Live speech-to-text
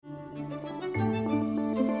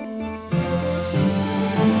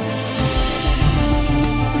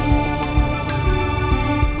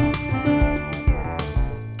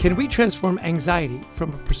Can we transform anxiety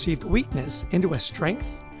from a perceived weakness into a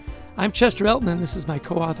strength? I'm Chester Elton, and this is my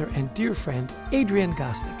co-author and dear friend, Adrian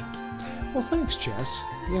Gostick. Well, thanks, Chess.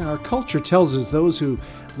 Yeah, our culture tells us those who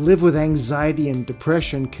live with anxiety and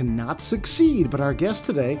depression cannot succeed, but our guest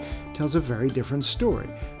today tells a very different story.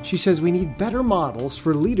 She says we need better models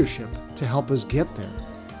for leadership to help us get there.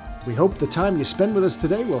 We hope the time you spend with us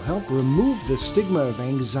today will help remove the stigma of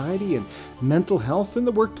anxiety and mental health in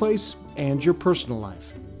the workplace and your personal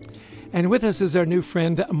life. And with us is our new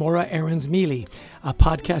friend, Maura Aarons-Mele, a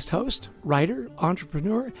podcast host, writer,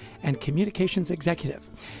 entrepreneur, and communications executive.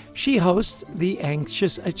 She hosts the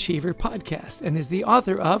Anxious Achiever podcast and is the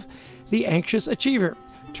author of The Anxious Achiever: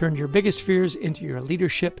 Turn Your Biggest Fears into Your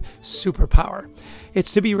Leadership Superpower.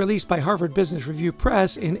 It's to be released by Harvard Business Review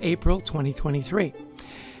Press in April 2023.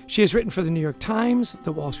 She has written for the New York Times,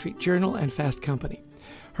 the Wall Street Journal, and Fast Company.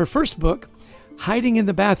 Her first book, Hiding in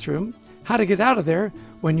the Bathroom: How to Get Out of There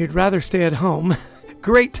When You'd Rather Stay at Home,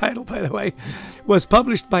 great title, by the way, was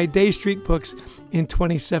published by Day Street Books in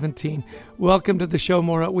 2017. Welcome to the show,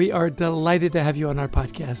 Maura. We are delighted to have you on our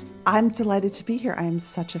podcast. I'm delighted to be here. I am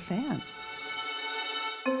such a fan.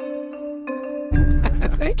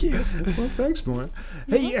 Thank you. Well, thanks, Maura.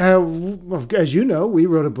 Hey, as you know, we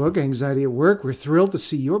wrote a book, Anxiety at Work. We're thrilled to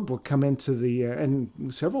see your book come into the,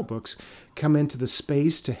 and several books, come into the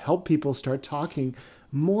space to help people start talking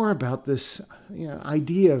more about this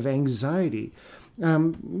idea of anxiety.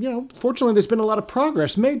 Fortunately, there's been a lot of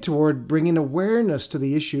progress made toward bringing awareness to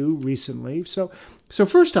the issue recently. So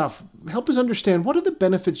first off, help us understand, what are the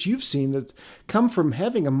benefits you've seen that come from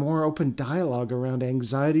having a more open dialogue around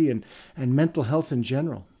anxiety and mental health in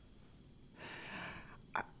general?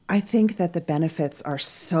 I think that the benefits are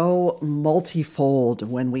so multifold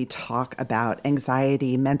when we talk about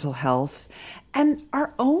anxiety, mental health, and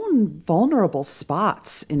our own vulnerable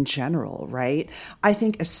spots in general, right? I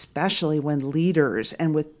think especially when leaders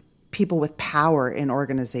and with people with power in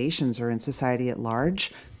organizations or in society at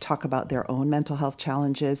large talk about their own mental health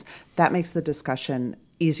challenges, that makes the discussion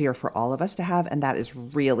easier for all of us to have, and that is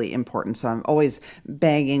really important. So I'm always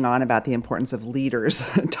banging on about the importance of leaders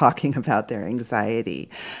talking about their anxiety.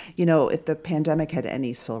 You know, if the pandemic had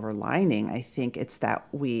any silver lining, I think it's that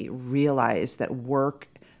we realized that work,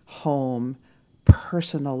 home,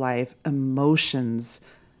 personal life, emotions,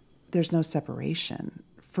 there's no separation.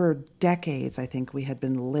 For decades, I think we had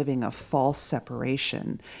been living a false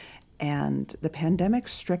separation, and the pandemic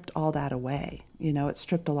stripped all that away. You know, it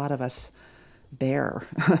stripped a lot of us bare,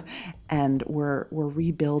 and we're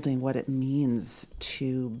rebuilding what it means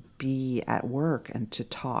to be at work and to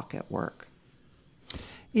talk at work.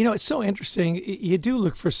 You know, it's so interesting. You do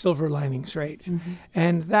look for silver linings, right? Mm-hmm.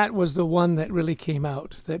 And that was the one that really came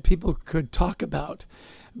out, that people could talk about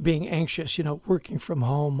being anxious, working from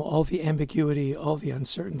home, all the ambiguity, all the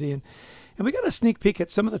uncertainty. And we got a sneak peek at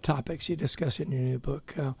some of the topics you discuss in your new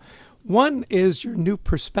book. One is your new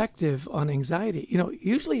perspective on anxiety.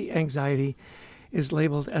 Usually anxiety is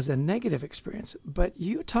labeled as a negative experience, but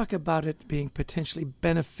you talk about it being potentially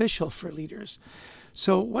beneficial for leaders.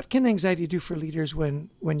 So what can anxiety do for leaders when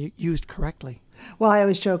used correctly? Well, I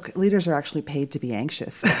always joke, leaders are actually paid to be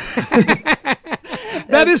anxious.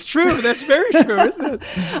 That is true. That's very true, isn't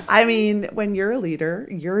it? I mean, when you're a leader,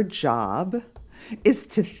 your job is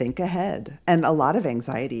to think ahead. And a lot of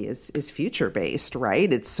anxiety is future-based,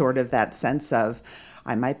 right? It's sort of that sense of,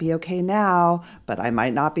 I might be okay now, but I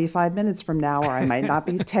might not be 5 minutes from now, or I might not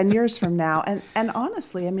be 10 years from now. And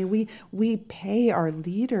honestly, I mean, we pay our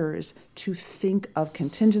leaders to think of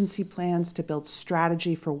contingency plans, to build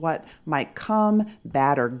strategy for what might come,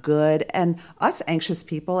 bad or good. And us anxious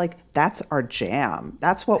people, that's our jam.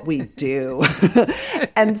 That's what we do.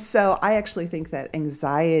 And so I actually think that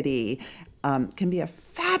anxiety can be a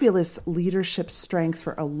fabulous leadership strength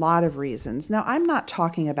for a lot of reasons. Now, I'm not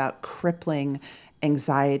talking about crippling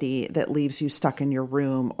anxiety that leaves you stuck in your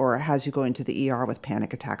room or has you going to the ER with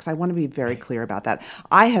panic attacks. I want to be very clear about that.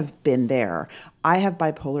 I have been there. I have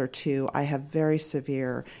bipolar 2. I have very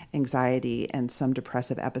severe anxiety and some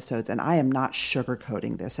depressive episodes, and I am not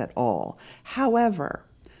sugarcoating this at all. However,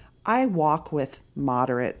 I walk with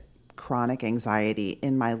moderate chronic anxiety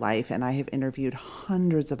in my life, and I have interviewed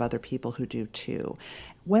hundreds of other people who do too.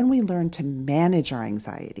 When we learn to manage our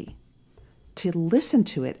anxiety, to listen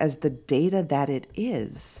to it as the data that it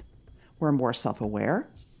is, we're more self-aware,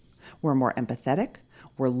 we're more empathetic,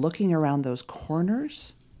 we're looking around those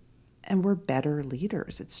corners, and we're better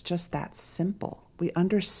leaders. It's just that simple. We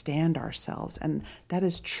understand ourselves, and that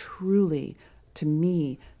is truly, to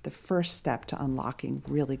me, the first step to unlocking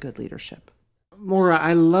really good leadership. Maura,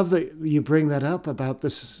 I love that you bring that up about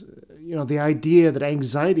this, the idea that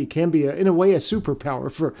anxiety can be, in a way, a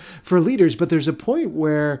superpower for leaders, but there's a point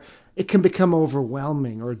where it can become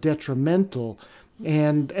overwhelming or detrimental.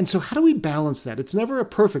 And so how do we balance that? It's never a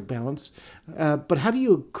perfect balance, but how do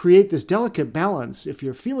you create this delicate balance if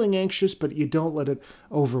you're feeling anxious, but you don't let it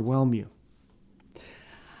overwhelm you?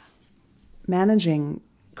 Managing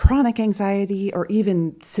chronic anxiety or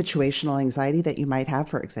even situational anxiety that you might have,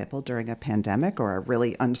 for example, during a pandemic or a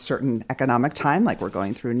really uncertain economic time like we're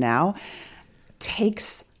going through now,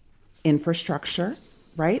 takes infrastructure,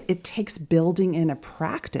 right? It takes building in a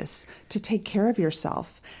practice to take care of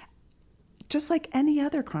yourself, just like any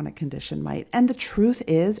other chronic condition might. And the truth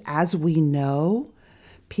is, as we know,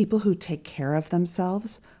 people who take care of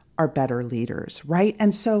themselves are better leaders, right?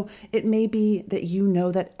 And so it may be that you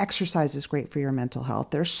know that exercise is great for your mental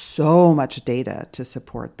health. There's so much data to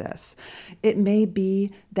support this. It may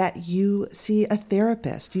be that you see a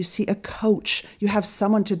therapist, you see a coach, you have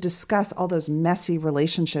someone to discuss all those messy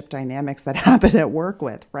relationship dynamics that happen at work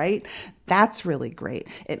with, right? That's really great.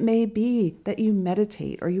 It may be that you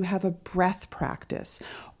meditate or you have a breath practice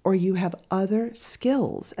or you have other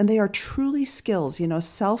skills, and they are truly skills.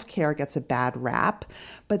 Self-care gets a bad rap,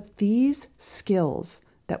 but these skills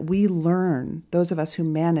that we learn, those of us who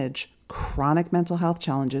manage chronic mental health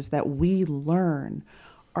challenges that we learn,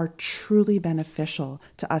 are truly beneficial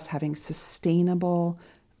to us having sustainable,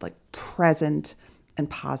 present and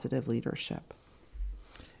positive leadership.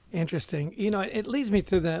 Interesting. It leads me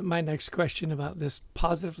to my next question about this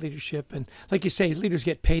positive leadership. And like you say, leaders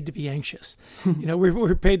get paid to be anxious.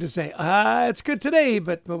 We're paid to say, it's good today,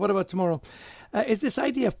 but what about tomorrow? Is this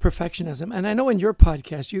idea of perfectionism. And I know in your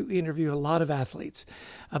podcast, you interview a lot of athletes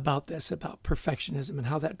about this, about perfectionism and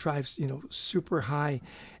how that drives, super high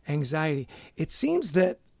anxiety. It seems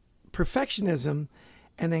that perfectionism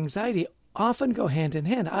and anxiety often go hand in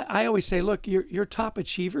hand. I always say, look, your top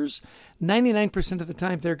achievers, 99% of the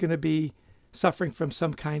time, they're going to be suffering from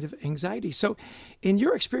some kind of anxiety. So in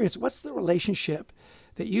your experience, what's the relationship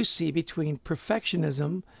that you see between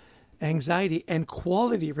perfectionism, anxiety, and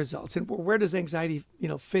quality results? And where does anxiety,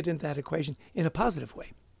 fit into that equation in a positive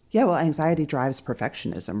way? Yeah, well, anxiety drives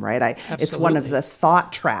perfectionism, right? Absolutely. It's one of the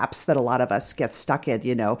thought traps that a lot of us get stuck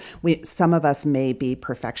in. Some of us may be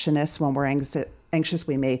perfectionists when we're anxious.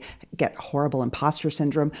 We may get horrible imposter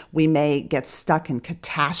syndrome. We may get stuck in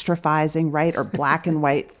catastrophizing, right? Or black and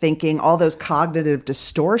white thinking, all those cognitive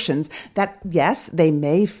distortions that, yes, they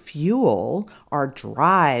may fuel our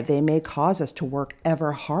drive. They may cause us to work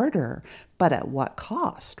ever harder, but at what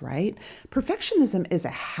cost, right? Perfectionism is a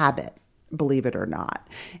habit. Believe it or not.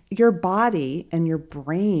 Your body and your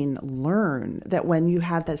brain learn that when you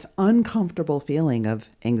have this uncomfortable feeling of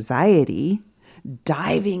anxiety,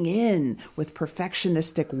 diving in with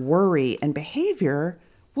perfectionistic worry and behavior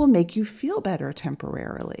will make you feel better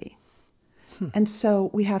temporarily. And so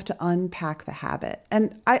we have to unpack the habit.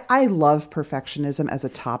 And I love perfectionism as a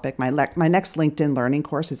topic. My next LinkedIn Learning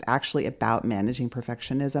course is actually about managing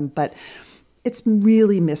perfectionism, but it's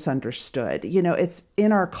really misunderstood. It's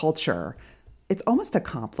in our culture. It's almost a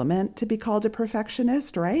compliment to be called a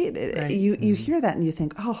perfectionist, right? Right. You hear that and you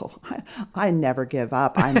think, oh, I never give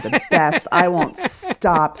up. I'm the best. I won't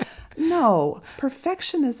stop. No,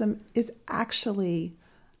 perfectionism is actually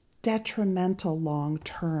detrimental long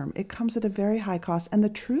term. It comes at a very high cost. And the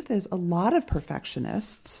truth is, a lot of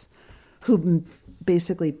perfectionists who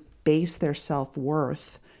basically base their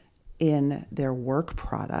self-worth in their work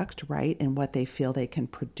product, right, and what they feel they can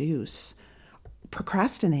produce,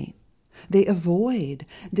 procrastinate. They avoid.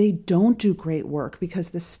 They don't do great work because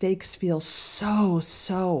the stakes feel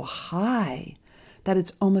so high that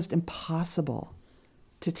it's almost impossible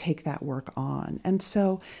to take that work on. And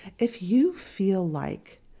so if you feel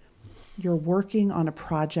like you're working on a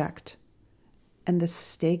project and the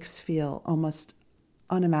stakes feel almost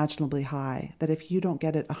unimaginably high, that if you don't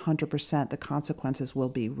get it 100%, the consequences will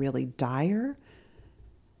be really dire,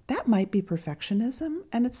 that might be perfectionism,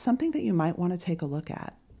 and it's something that you might want to take a look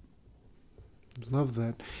at. Love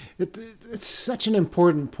that. It's such an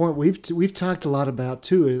important point. We've talked a lot about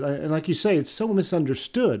too, and like you say, it's so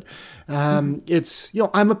misunderstood. It's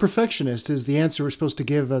I'm a perfectionist is the answer we're supposed to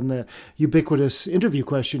give on the ubiquitous interview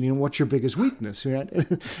question. What's your biggest weakness? Right?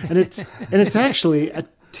 and it's actually a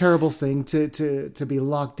terrible thing to be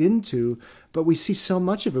locked into, but we see so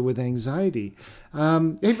much of it with anxiety.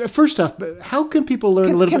 First off, how can people learn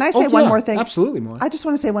a little bit? Can I say one more thing? Absolutely, more. I just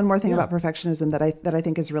want to say one more thing about perfectionism that I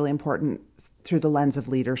think is really important through the lens of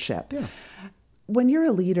leadership. Yeah. When you're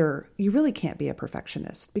a leader, you really can't be a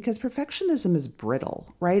perfectionist because perfectionism is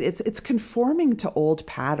brittle, right? It's conforming to old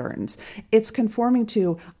patterns. It's conforming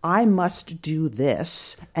to, I must do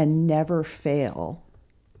this and never fail.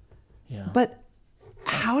 Yeah. But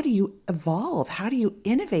how do you evolve? How do you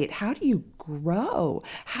innovate? How do you grow?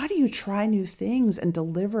 How do you try new things and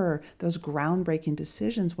deliver those groundbreaking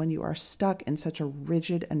decisions when you are stuck in such a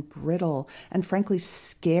rigid and brittle and frankly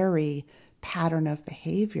scary pattern of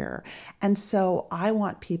behavior? And so I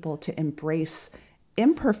want people to embrace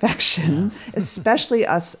imperfection, especially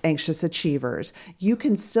us anxious achievers. You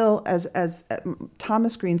can still, as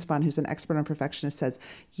Thomas Greenspun, who's an expert on perfectionist, says,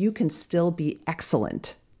 you can still be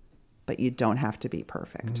excellent, but you don't have to be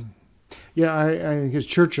perfect. Yeah, I think it's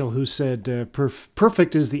Churchill who said,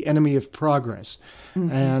 perfect is the enemy of progress.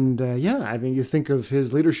 And I mean, you think of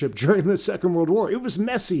his leadership during the Second World War. It was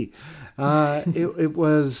messy. It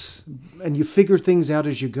was, and you figure things out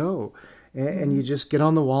as you go. And you just get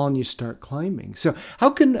on the wall and you start climbing. So how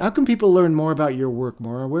can people learn more about your work,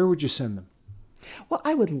 Maura? Where would you send them? Well,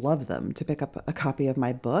 I would love them to pick up a copy of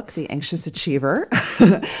my book, The Anxious Achiever.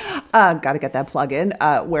 Got to get that plug in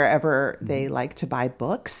wherever they like to buy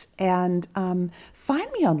books. And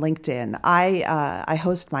find me on LinkedIn. I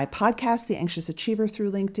host my podcast, The Anxious Achiever,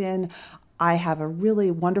 through LinkedIn. I have a really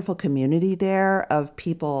wonderful community there of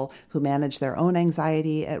people who manage their own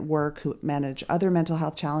anxiety at work, who manage other mental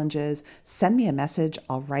health challenges. Send me a message.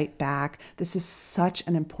 I'll write back. This is such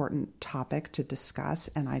an important topic to discuss,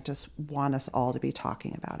 and I just want us all to be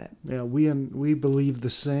talking about it. Yeah, we believe the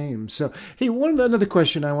same. So, hey, another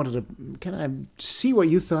question I wanted to kind of see what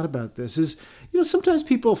you thought about this is, sometimes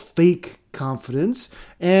people fake confidence,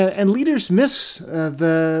 and leaders miss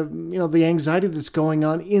the anxiety that's going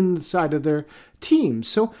on inside of their team.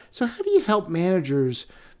 So how do you help managers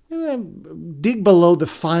dig below the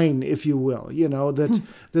fine, if you will?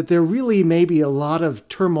 That there really may be a lot of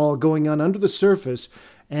turmoil going on under the surface,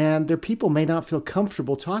 and their people may not feel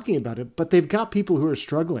comfortable talking about it, but they've got people who are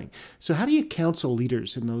struggling. So how do you counsel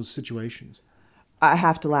leaders in those situations? I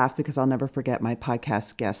have to laugh because I'll never forget my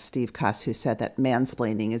podcast guest, Steve Cuss, who said that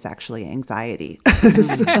mansplaining is actually anxiety.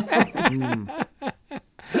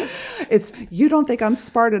 It's, you don't think I'm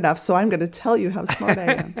smart enough, so I'm going to tell you how smart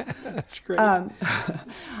I am. That's great.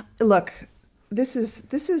 Look, this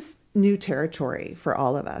is new territory for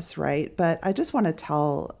all of us, right? But I just want to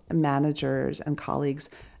tell managers and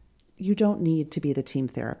colleagues, you don't need to be the team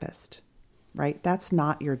therapist, right? That's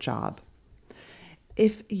not your job.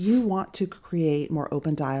 If you want to create more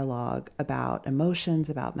open dialogue about emotions,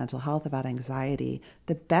 about mental health, about anxiety,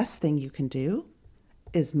 the best thing you can do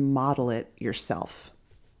is model it yourself.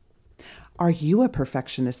 Are you a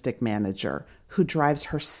perfectionistic manager who drives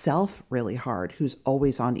herself really hard, who's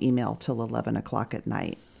always on email till 11 o'clock at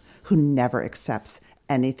night, who never accepts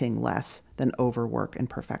anything less than overwork and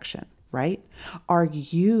perfection, right? Are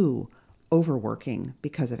you overworking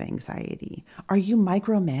because of anxiety? Are you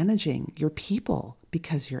micromanaging your people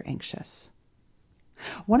because you're anxious?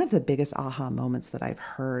 One of the biggest aha moments that I've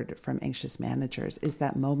heard from anxious managers is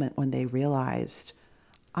that moment when they realized,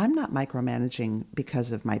 I'm not micromanaging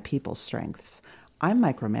because of my people's strengths. I'm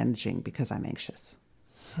micromanaging because I'm anxious.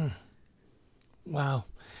 Wow.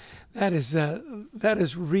 That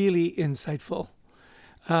is really insightful.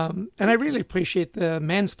 And I really appreciate the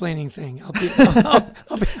mansplaining thing. I'll be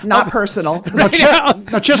Not personal. Now,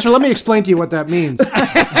 Chester, let me explain to you what that means.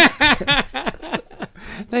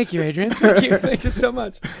 Thank you, Adrian. Thank you so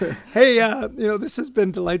much. Hey, this has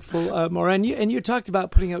been delightful, Maura. And you talked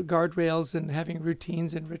about putting out guardrails and having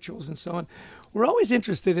routines and rituals and so on. We're always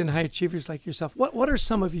interested in high achievers like yourself. What are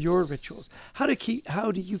some of your rituals? How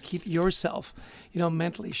do you keep yourself,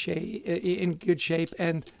 mentally in good shape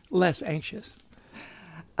and less anxious?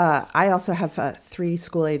 I also have 3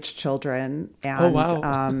 school-age children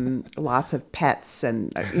and lots of pets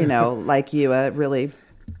and, like you, a really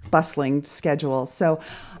bustling schedule. So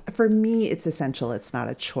for me, it's essential. It's not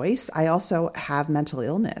a choice. I also have mental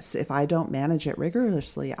illness. If I don't manage it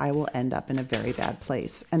rigorously, I will end up in a very bad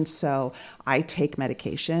place. And so I take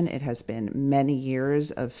medication. It has been many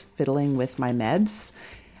years of fiddling with my meds.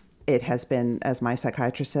 It has been, as my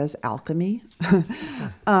psychiatrist says, alchemy.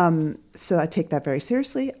 So I take that very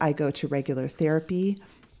seriously. I go to regular therapy.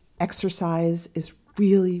 Exercise is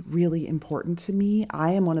really, really important to me.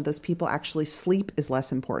 I am one of those people, actually, sleep is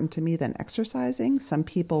less important to me than exercising. Some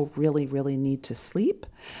people really, really need to sleep.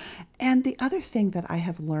 And the other thing that I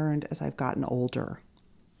have learned as I've gotten older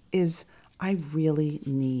is I really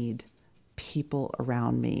need people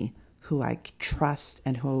around me who I trust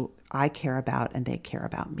and who I care about and they care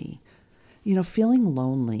about me. Feeling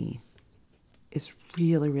lonely is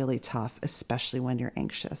really, really tough, especially when you're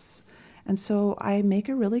anxious. And so I make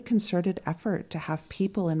a really concerted effort to have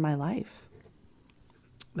people in my life.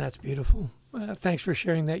 That's beautiful. Thanks for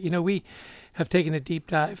sharing that. We have taken a deep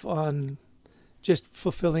dive on just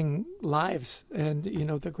fulfilling lives. And,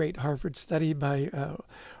 the great Harvard study by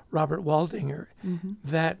Robert Waldinger,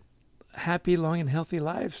 that happy, long, and healthy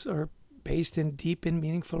lives are based in deep and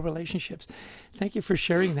meaningful relationships. Thank you for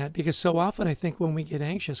sharing that, because so often I think when we get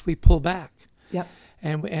anxious, we pull back. Yep.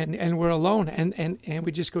 And we're alone, and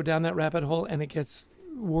we just go down that rabbit hole, and it gets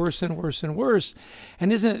worse and worse and worse.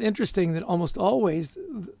 And isn't it interesting that almost always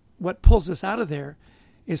what pulls us out of there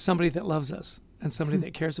is somebody that loves us and somebody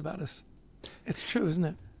that cares about us? It's true, isn't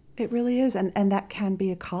it? It really is, and that can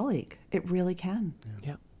be a colleague. It really can.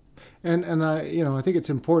 Yeah. And I think it's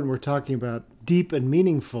important we're talking about deep and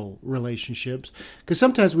meaningful relationships, because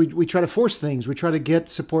sometimes we try to force things. We try to get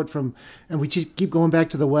support from, and we just keep going back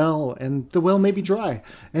to the well, and the well may be dry.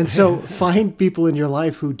 And so find people in your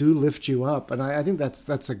life who do lift you up. And I think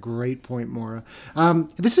that's a great point, Maura.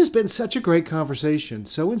 This has been such a great conversation,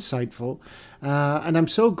 so insightful. And I'm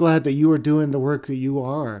so glad that you are doing the work that you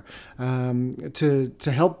are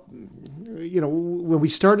to help. When we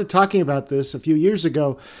started talking about this a few years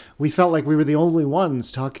ago, we felt like we were the only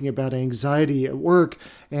ones talking about anxiety at work.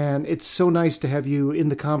 And it's so nice to have you in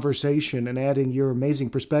the conversation and adding your amazing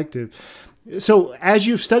perspective. So as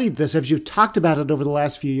you've studied this, as you've talked about it over the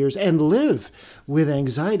last few years and live with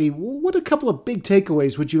anxiety, what a couple of big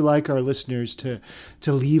takeaways would you like our listeners to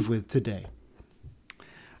leave with today?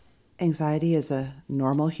 Anxiety is a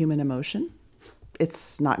normal human emotion.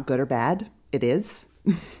 It's not good or bad. It is.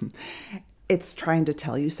 It's trying to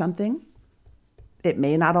tell you something. It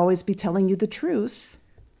may not always be telling you the truth,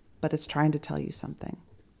 but it's trying to tell you something.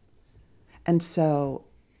 And so,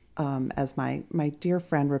 as my dear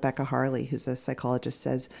friend Rebecca Harley, who's a psychologist,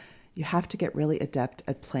 says, you have to get really adept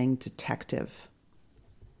at playing detective.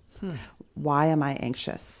 Why am I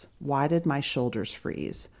anxious? Why did my shoulders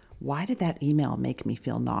freeze? Why did that email make me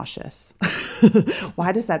feel nauseous?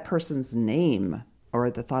 Why does that person's name or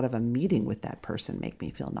the thought of a meeting with that person make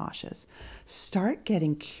me feel nauseous? Start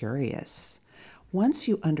getting curious. Once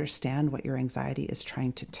you understand what your anxiety is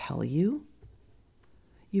trying to tell you,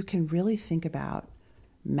 you can really think about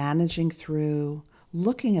managing through,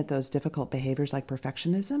 looking at those difficult behaviors like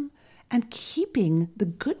perfectionism, and keeping the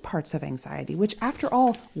good parts of anxiety, which after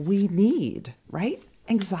all, we need, right?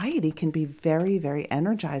 Anxiety can be very, very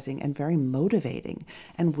energizing and very motivating,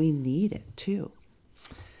 and we need it too.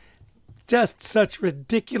 Just such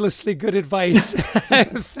ridiculously good advice.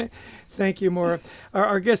 Thank you, Maura.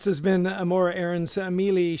 Our guest has been Maura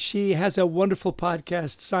Aarons-Mealy. She has a wonderful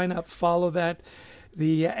podcast. Sign up, follow that.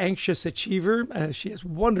 The Anxious Achiever. She has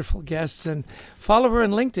wonderful guests, and follow her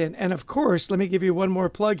on LinkedIn. And of course, let me give you one more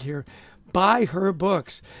plug here. Buy her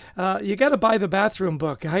books. You got to buy the bathroom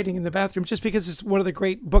book, Hiding in the Bathroom, just because it's one of the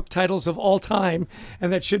great book titles of all time,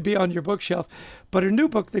 and that should be on your bookshelf. But her new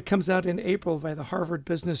book that comes out in April by the Harvard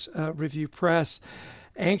Business Review Press,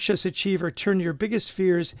 Anxious Achiever, Turn Your Biggest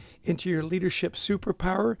Fears into Your Leadership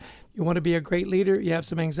Superpower. You want to be a great leader, you have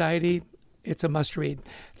some anxiety, it's a must read.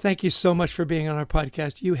 Thank you so much for being on our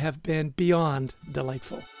podcast. You have been beyond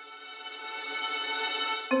delightful.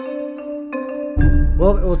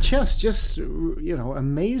 Well, Chess, just,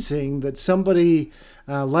 amazing that somebody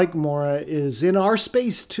like Maura is in our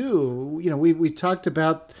space too. We talked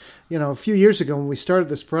about, a few years ago when we started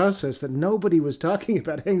this process that nobody was talking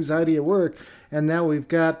about anxiety at work. And now we've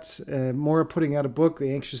got Maura putting out a book,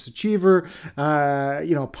 The Anxious Achiever, a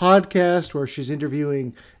podcast where she's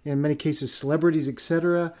interviewing, in many cases, celebrities,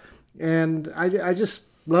 etc. And I just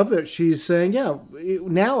love that she's saying,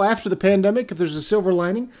 now after the pandemic, if there's a silver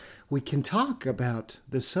lining, we can talk about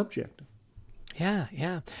this subject. Yeah.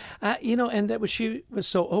 And that she was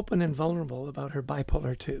so open and vulnerable about her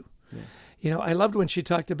bipolar too. Yeah. I loved when she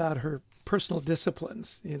talked about her personal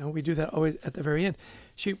disciplines. We do that always at the very end.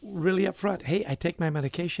 She really upfront, hey, I take my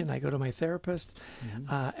medication, I go to my therapist.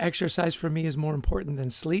 Exercise for me is more important than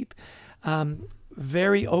sleep.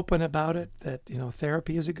 Very open about it, that,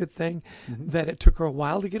 therapy is a good thing, that it took her a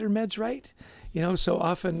while to get her meds right. So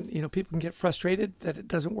often, people can get frustrated that it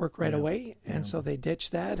doesn't work right away. And so they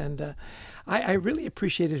ditch that. And I really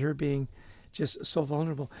appreciated her being just so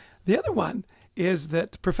vulnerable. The other one is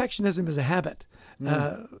that perfectionism is a habit.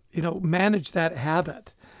 Manage that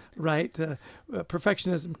habit, right?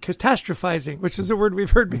 Perfectionism, catastrophizing, which is a word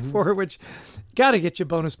we've heard before, which got to get you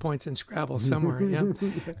bonus points in Scrabble somewhere. Yeah.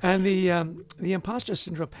 And the imposter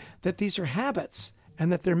syndrome, that these are habits and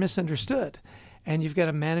that they're misunderstood. And you've got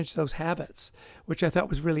to manage those habits, which I thought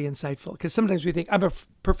was really insightful. Because sometimes we think, I'm a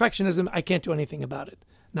perfectionism, I can't do anything about it.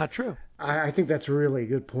 Not true. I think that's a really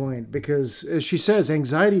good point. Because as she says,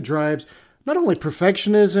 anxiety drives not only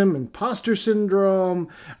perfectionism, imposter syndrome,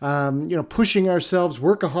 pushing ourselves,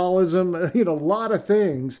 workaholism, a lot of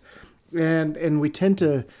things. And we tend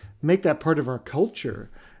to make that part of our culture.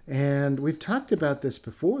 And we've talked about this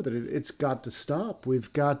before, that it's got to stop.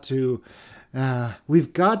 We've got to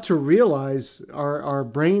realize our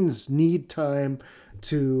brains need time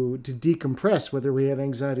to decompress, whether we have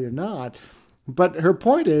anxiety or not. But her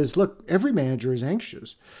point is, look, every manager is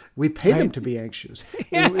anxious. We pay them to be anxious.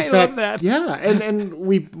 Yeah, In I fact, love that. Yeah, and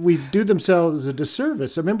we do themselves a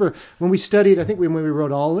disservice. I remember when we studied, I think when we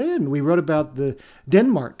wrote All In, we wrote about the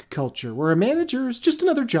Denmark culture, where a manager is just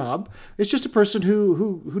another job. It's just a person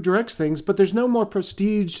who directs things, but there's no more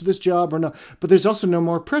prestige to this job, but there's also no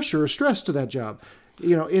more pressure or stress to that job.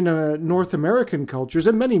 You know, in North American cultures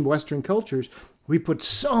and many Western cultures, we put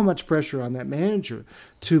so much pressure on that manager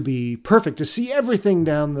to be perfect, to see everything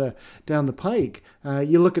down the pike.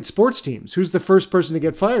 You look at sports teams. Who's the first person to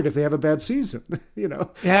get fired if they have a bad season?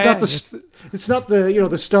 It's not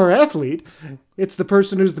the star athlete. It's the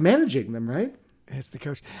person who's managing them, right? It's the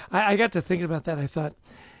coach. I got to thinking about that. I thought,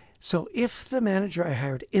 so if the manager I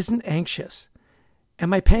hired isn't anxious,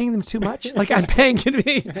 am I paying them too much? Like, I'm paying you to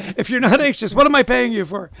be, if you're not anxious, what am I paying you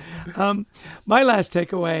for? My last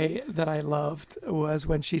takeaway that I loved was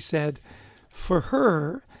when she said, for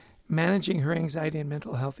her, managing her anxiety and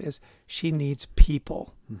mental health is she needs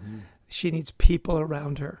people. Mm-hmm. She needs people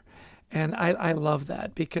around her. And I love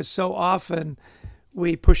that, because so often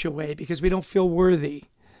we push away because we don't feel worthy.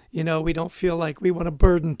 You know, we don't feel like we want to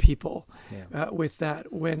burden people with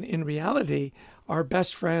that, when in reality, our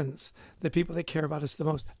best friends, the people that care about us the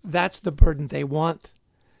most, that's the burden they want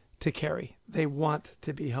to carry. They want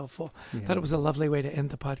to be helpful. I thought it was a lovely way to end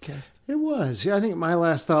the podcast. It was. I think my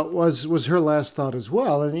last thought was her last thought as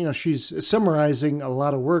well. And, you know, she's summarizing a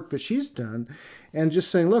lot of work that she's done and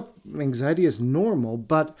just saying, look, anxiety is normal,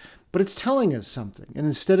 but it's telling us something. And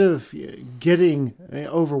instead of getting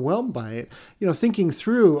overwhelmed by it, you know, thinking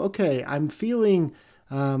through, okay, I'm feeling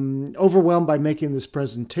overwhelmed by making this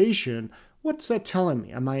presentation. What's that telling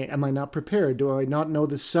me? Am I not prepared? Do I not know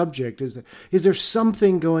the subject? Is there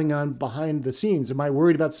something going on behind the scenes? Am I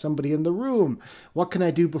worried about somebody in the room? What can I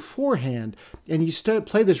do beforehand? And you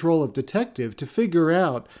play this role of detective to figure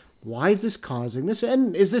out, why is this causing this?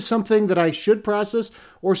 And is this something that I should process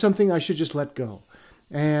or something I should just let go?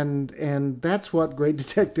 And that's what great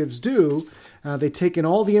detectives do. They take in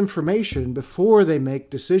all the information before they make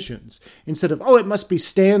decisions. Instead of, it must be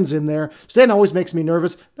Stan's in there. Stan always makes me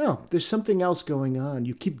nervous. No, there's something else going on.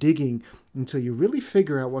 You keep digging until you really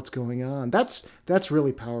figure out what's going on. That's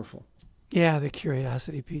really powerful. Yeah, the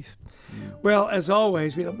curiosity piece. Well, as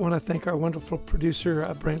always, we want to thank our wonderful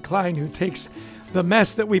producer, Brent Klein, who takes the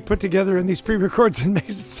mess that we put together in these pre-records and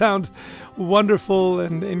makes it sound wonderful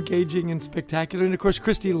and engaging and spectacular. And, of course,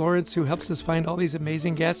 Christy Lawrence, who helps us find all these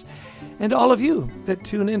amazing guests. And all of you that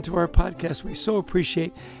tune into our podcast. We so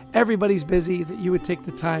appreciate everybody's busy that you would take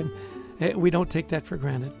the time. We don't take that for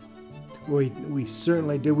granted. We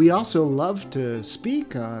certainly do. We also love to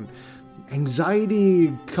speak on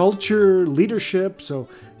anxiety, culture, leadership. So,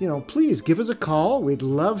 please give us a call. We'd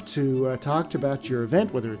love to talk about your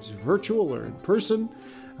event, whether it's virtual or in person.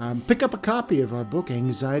 Pick up a copy of our book,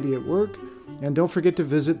 Anxiety at Work. And don't forget to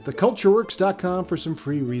visit thecultureworks.com for some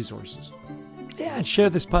free resources. Yeah, and share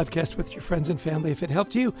this podcast with your friends and family. If it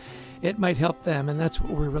helped you, it might help them. And that's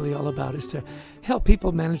what we're really all about, is to help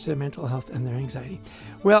people manage their mental health and their anxiety.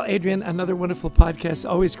 Well, Adrian, another wonderful podcast.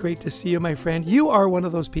 Always great to see you, my friend. You are one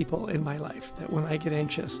of those people in my life that when I get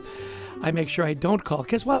anxious, I make sure I don't call.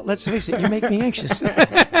 Because, let's face it, you make me anxious. Hey,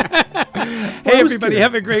 everybody,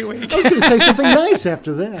 have a great week. I was going to say something nice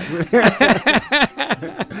after that.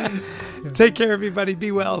 Take care, everybody.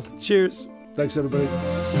 Be well. Cheers. Thanks, everybody.